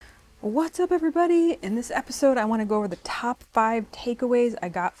What's up, everybody? In this episode, I want to go over the top 5 takeaways I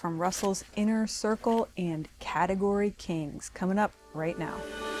got from Russell's Inner Circle and Category Kings, coming up right now.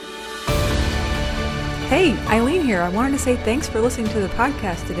 Hey, Eileen here. I wanted to say thanks for listening to the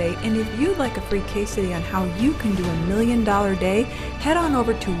podcast today. And if you'd like a free case study on how you can do $1 million day, head on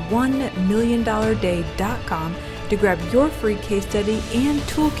over to $1milliondayday.com to grab your free case study and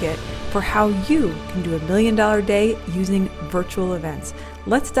toolkit for how you can do $1 million day using virtual events.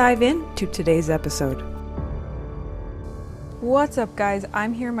 Let's dive into today's episode. What's up, guys?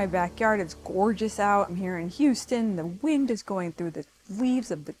 I'm here in my backyard. It's gorgeous out. I'm here in Houston. The wind is going through the leaves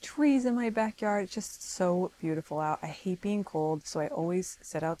of the trees in my backyard. It's just so beautiful out. I hate being cold, so I always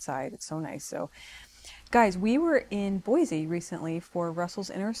sit outside. It's so nice. So, guys, we were in Boise recently for Russell's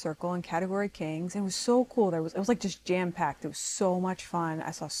Inner Circle and Category Kings. And it was so cool. It was like just jam-packed. It was so much fun.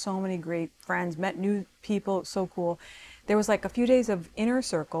 I saw so many great friends, met new people. It was so cool. There was like a few days of Inner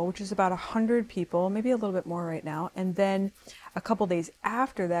Circle, which is about 100 people, maybe a little bit more right now. And then a couple days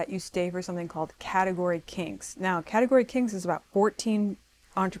after that, you stay for something called Category Kings. Now, Category Kings is about 14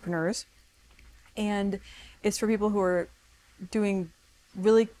 entrepreneurs, and it's for people who are doing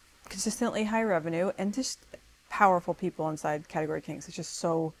really consistently high revenue and just powerful people inside Category Kings. It's just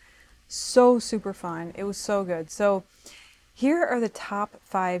so super fun. It was so good. So here are the top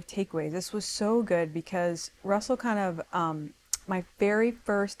 5 takeaways. This was so good because Russell my very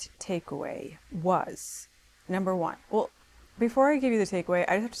first takeaway was, number 1. Well, before I give you the takeaway,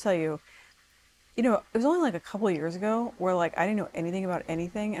 I just have to tell you, it was only like a couple of years ago where I didn't know anything about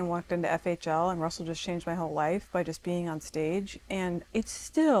anything and walked into FHL, and Russell just changed my whole life by just being on stage. And it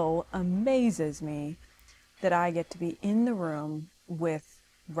still amazes me that I get to be in the room with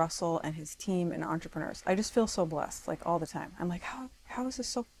Russell and his team and entrepreneurs. I just feel so blessed, all the time. I'm like, how is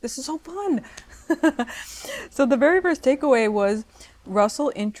this is so fun. So the very first takeaway was Russell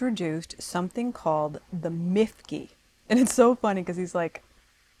introduced something called the MIFGE. And it's so funny because he's like,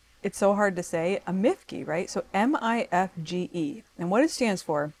 it's so hard to say, a MIFGE, right? So MIFGE. And what it stands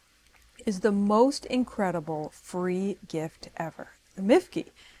for is the most incredible free gift ever. The MIFGE,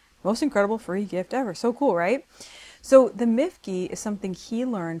 most incredible free gift ever. So cool, right? So the MIFGE is something he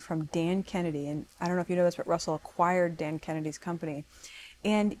learned from Dan Kennedy. And I don't know if you know this, but Russell acquired Dan Kennedy's company.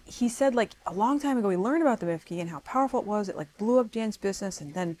 And he said, a long time ago, he learned about the MIFGE and how powerful it was. It blew up Dan's business.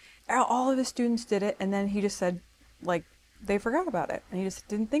 And then all of his students did it. And then he just said, they forgot about it. And he just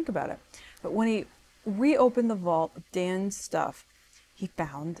didn't think about it. But when he reopened the vault of Dan's stuff, he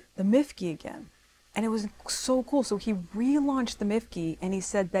found the MIFGE again. And it was so cool. So he relaunched the MIFGE, and he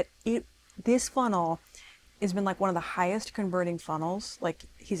said that this funnel has been one of the highest converting funnels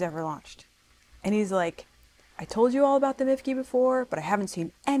he's ever launched. And he's like, I told you all about the MIFGE before, but I haven't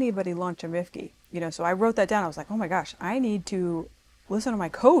seen anybody launch a MIFGE. So I wrote that down. I was like, oh my gosh, I need to listen to my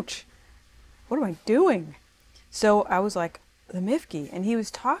coach. What am I doing? So I was like, the MIFGE. And he was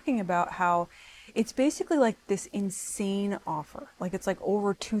talking about how it's basically this insane offer. It's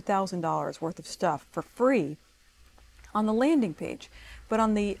over $2,000 worth of stuff for free on the landing page. But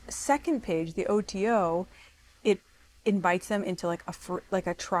on the second page, the OTO, it invites them into a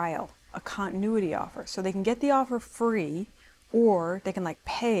trial, a continuity offer. So they can get the offer free, or they can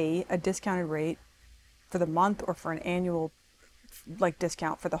pay a discounted rate for the month or for an annual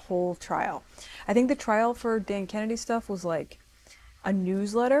discount for the whole trial. I think the trial for Dan Kennedy stuff was a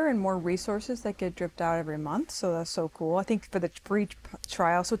newsletter and more resources that get dripped out every month. So that's so cool. I think for the free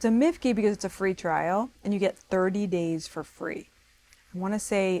trial, so it's a MIFGE because it's a free trial, and you get 30 days for free. I want to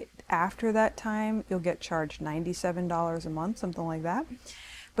say after that time, you'll get charged $97 a month, something like that.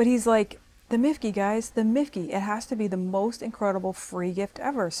 But he's like, the MIFGE, guys, the MIFGE, it has to be the most incredible free gift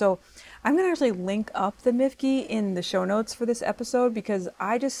ever. So I'm going to actually link up the MIFGE in the show notes for this episode because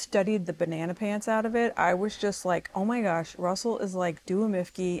I just studied the banana pants out of it. I was just like, oh my gosh, Russell is do a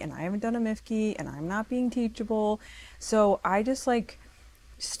MIFGE, and I haven't done a MIFGE, and I'm not being teachable. So I just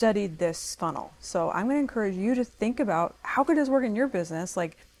studied this funnel. So I'm going to encourage you to think about how could this work in your business,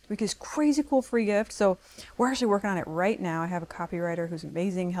 because crazy cool free gift. So we're actually working on it right now. I have a copywriter who's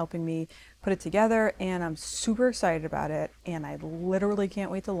amazing helping me put it together, and I'm super excited about it, and I literally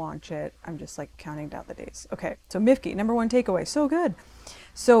can't wait to launch it. I'm just counting down the days. Okay, so MIFGE, number 1 takeaway, so good.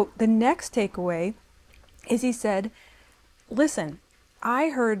 So the next takeaway is he said, listen, I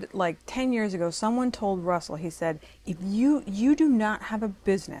heard 10 years ago, someone told Russell, he said, if you do not have a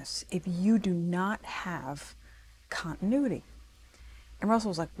business, if you do not have continuity. And Russell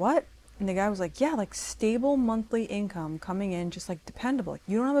was like, what? And the guy was like, yeah, stable monthly income coming in, just dependable.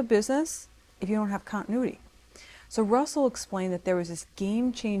 You don't have a business if you don't have continuity. So Russell explained that there was this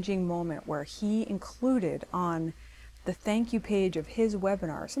game-changing moment where he included on the thank you page of his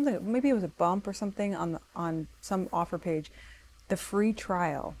webinar, something, maybe it was a bump or something on some offer page, the free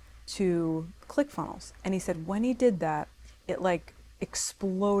trial to ClickFunnels. And he said when he did that, it like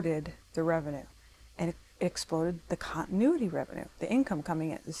exploded the revenue, and it exploded the continuity revenue, the income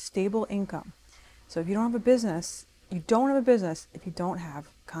coming in, the stable income. So if you don't have a business, you don't have a business if you don't have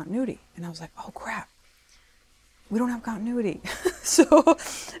continuity. And I was like, oh crap, we don't have continuity. So,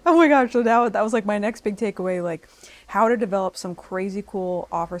 oh my gosh, so now that was like my next big takeaway, like how to develop some crazy cool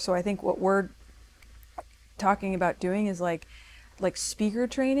offer. So I think what we're talking about doing is like speaker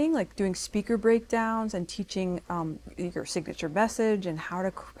training, like doing speaker breakdowns and teaching your signature message and how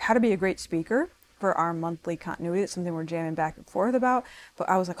to be a great speaker for our monthly continuity. It's something we're jamming back and forth about. But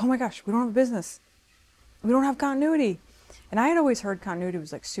I was like, oh my gosh, we don't have a business. We don't have continuity. And I had always heard continuity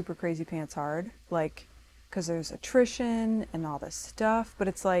was like super crazy pants hard, like because there's attrition and all this stuff. But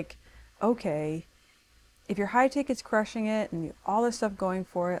it's like, okay, if your high ticket's crushing it and all this stuff going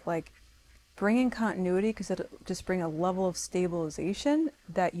for it, like bring in continuity, because it'll just bring a level of stabilization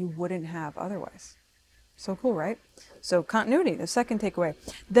that you wouldn't have otherwise. So cool, right? So continuity, the second takeaway.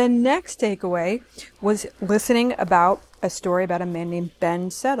 The next takeaway was listening about a story about a man named Ben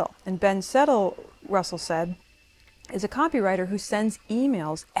Settle. And Ben Settle, Russell said, is a copywriter who sends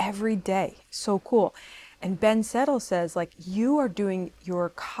emails every day. So cool. And Ben Settle says, like, you are doing your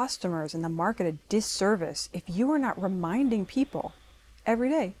customers and the market a disservice if you are not reminding people every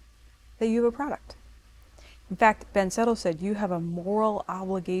day that you have a product. In fact, Ben Settle said you have a moral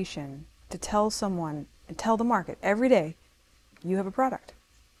obligation to tell someone and tell the market every day you have a product.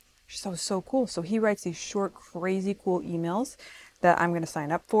 So cool. So he writes these short, crazy cool emails that I'm going to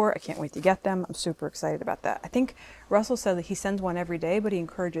sign up for. I can't wait to get them. I'm super excited about that. I think Russell said that he sends one every day, but he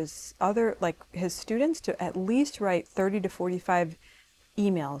encourages his students to at least write 30 to 45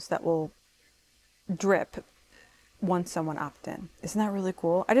 emails that will drip once someone opts in. Isn't that really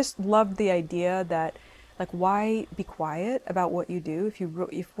cool? I just love the idea that, like, why be quiet about what you do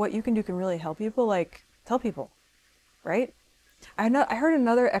if what you can do can really help people? Like, tell people, right? I heard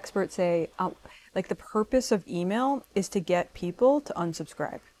another expert say, like, the purpose of email is to get people to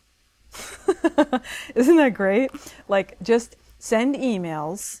unsubscribe. Isn't that great? Like, just send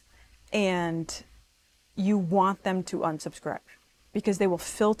emails and you want them to unsubscribe because they will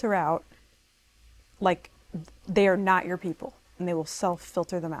filter out, like, they are not your people and they will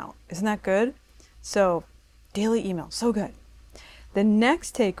self-filter them out. Isn't that good? So, daily email, so good. The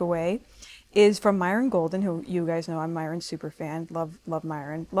next takeaway is from Myron Golden, who you guys know I'm Myron's super fan. Love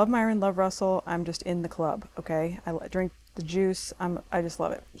Myron. Love Myron, love Russell. I'm just in the club, okay? I drink the juice. I just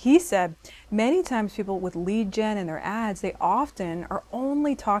love it. He said many times people with lead gen and their ads, they often are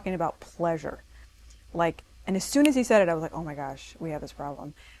only talking about pleasure. Like, and as soon as he said it, I was like, oh my gosh, we have this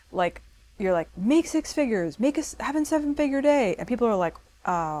problem. Like, you're like, make 6 figures, have a 7-figure day. And people are like,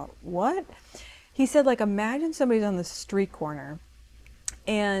 what? He said, like, imagine somebody's on the street corner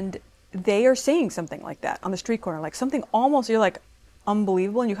and they are saying something like that on the street corner, like something almost, you're like,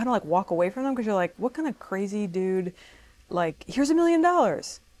 unbelievable. And you kind of like walk away from them because you're like, what kind of crazy dude, like, here's $1 million.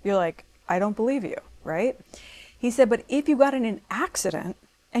 You're like, I don't believe you, right? He said, but if you got in an accident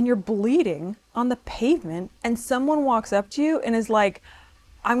and you're bleeding on the pavement and someone walks up to you and is like,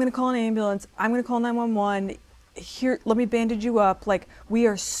 I'm going to call an ambulance, I'm going to call 911, here, let me bandage you up. Like, we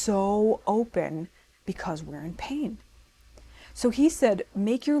are so open because we're in pain. So he said,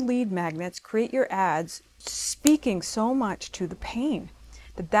 make your lead magnets, create your ads, speaking so much to the pain.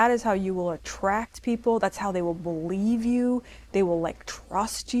 That is how you will attract people. That's how they will believe you. They will, like,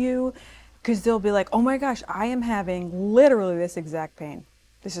 trust you, because they'll be like, oh my gosh, I am having literally this exact pain.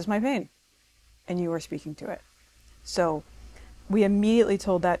 This is my pain. And you are speaking to it. So we immediately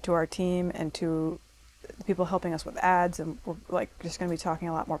told that to our team and to the people helping us with ads. And we're, like, just going to be talking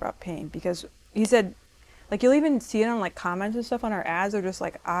a lot more about pain, because he said, like, you'll even see it on, like, comments and stuff on our ads. They're just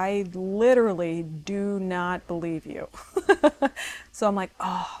like, I literally do not believe you. So I'm like,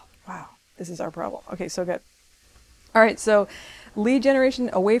 oh, wow, this is our problem. Okay, so good. All right, so lead generation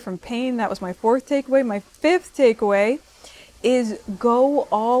away from pain. That was my 4th takeaway. My 5th takeaway is go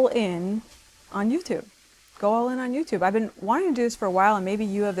all in on YouTube. Go all in on YouTube. I've been wanting to do this for a while, and maybe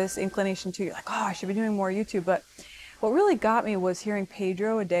you have this inclination too. You're like, oh, I should be doing more YouTube, but what really got me was hearing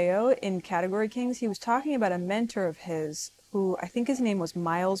Pedro Adao in Category Kings. He was talking about a mentor of his who, I think his name was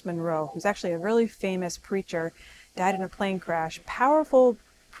Miles Monroe, who's actually a really famous preacher, died in a plane crash. Powerful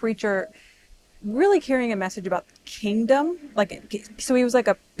preacher, really carrying a message about the kingdom. Like, so he was like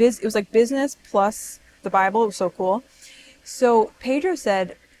it was like business plus the Bible. It was so cool. So Pedro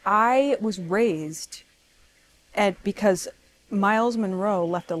said, I was raised because Miles Monroe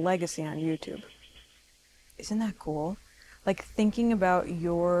left a legacy on YouTube. Isn't that cool? Like thinking about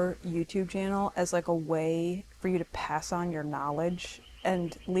your YouTube channel as like a way for you to pass on your knowledge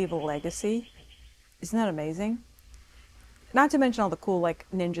and leave a legacy. Isn't that amazing? Not to mention all the cool like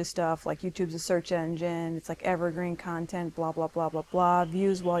ninja stuff, like YouTube's a search engine, it's like evergreen content, blah, blah, blah, blah, blah,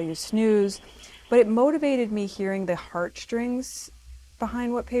 views while you snooze. But it motivated me hearing the heartstrings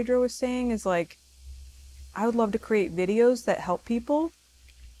behind what Pedro was saying is like, I would love to create videos that help people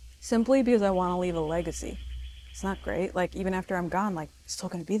simply because I want to leave a legacy. It's not great. Like even after I'm gone, like it's still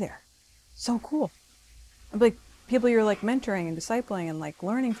going to be there. So cool. Like people you're like mentoring and discipling and like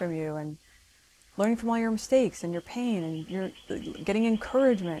learning from you and learning from all your mistakes and your pain and you're getting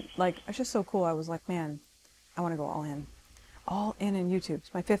encouragement. Like it's just so cool. I was like, man, I want to go all in YouTube.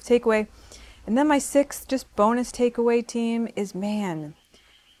 It's my 5th takeaway. And then my 6th just bonus takeaway, team, is man,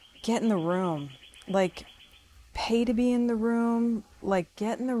 get in the room. Like pay to be in the room. Like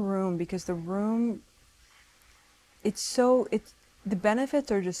get in the room because the room, the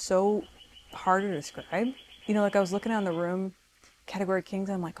benefits are just so hard to describe. You know, like I was looking around the room, category kings,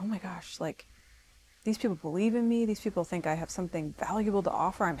 and I'm like, oh my gosh, like these people believe in me. These people think I have something valuable to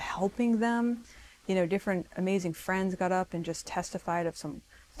offer. I'm helping them. You know, different amazing friends got up and just testified of some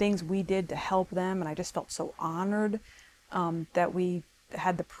things we did to help them. And I just felt so honored that we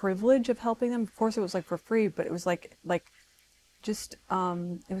had the privilege of helping them. Of course, it was like for free, but it was like just,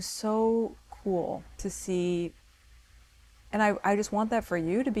 it was so cool to see. And I just want that for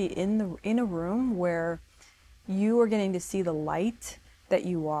you to be in a room where you are getting to see the light that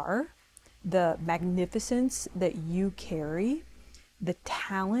you are, the magnificence that you carry, the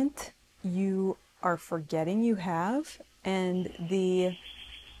talent you are forgetting you have, and the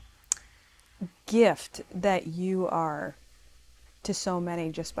gift that you are to so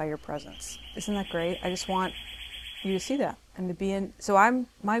many just by your presence. Isn't that great? I just want you to see that and to be in. So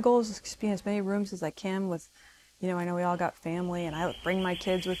my goal is to be in as many rooms as I can with, you know, I know we all got family and I bring my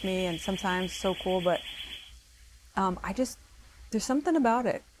kids with me and sometimes it's so cool, but there's something about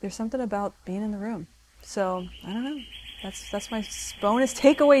it. There's something about being in the room. So I don't know. That's my bonus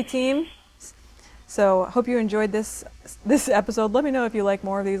takeaway, team. So I hope you enjoyed this episode. Let me know if you like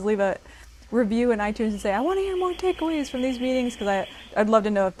more of these. Leave a review in iTunes and say, I want to hear more takeaways from these meetings because I'd love to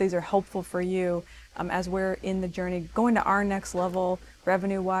know if these are helpful for you as we're in the journey, going to our next level,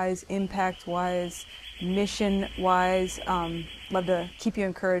 revenue-wise, impact-wise, mission-wise. Love to keep you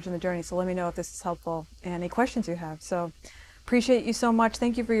encouraged in the journey. So let me know if this is helpful and any questions you have. So appreciate you so much.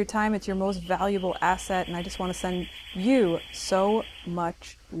 Thank you for your time. It's your most valuable asset. And I just want to send you so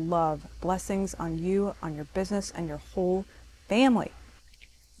much love. Blessings on you, on your business, and your whole family.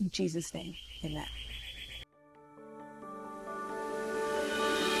 In Jesus' name, amen.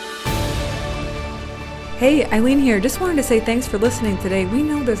 Hey, Eileen here. Just wanted to say thanks for listening today. We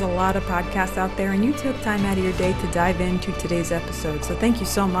know there's a lot of podcasts out there and you took time out of your day to dive into today's episode. So thank you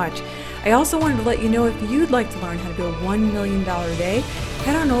so much. I also wanted to let you know if you'd like to learn how to do a $1 million day,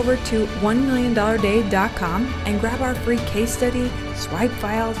 head on over to $1millionday.com and grab our free case study, swipe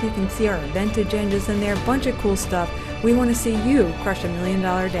files. You can see our event agendas in there, a bunch of cool stuff. We want to see you crush $1 million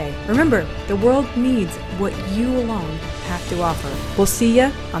day. Remember, the world needs what you alone have to offer. We'll see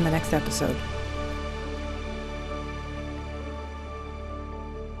you on the next episode.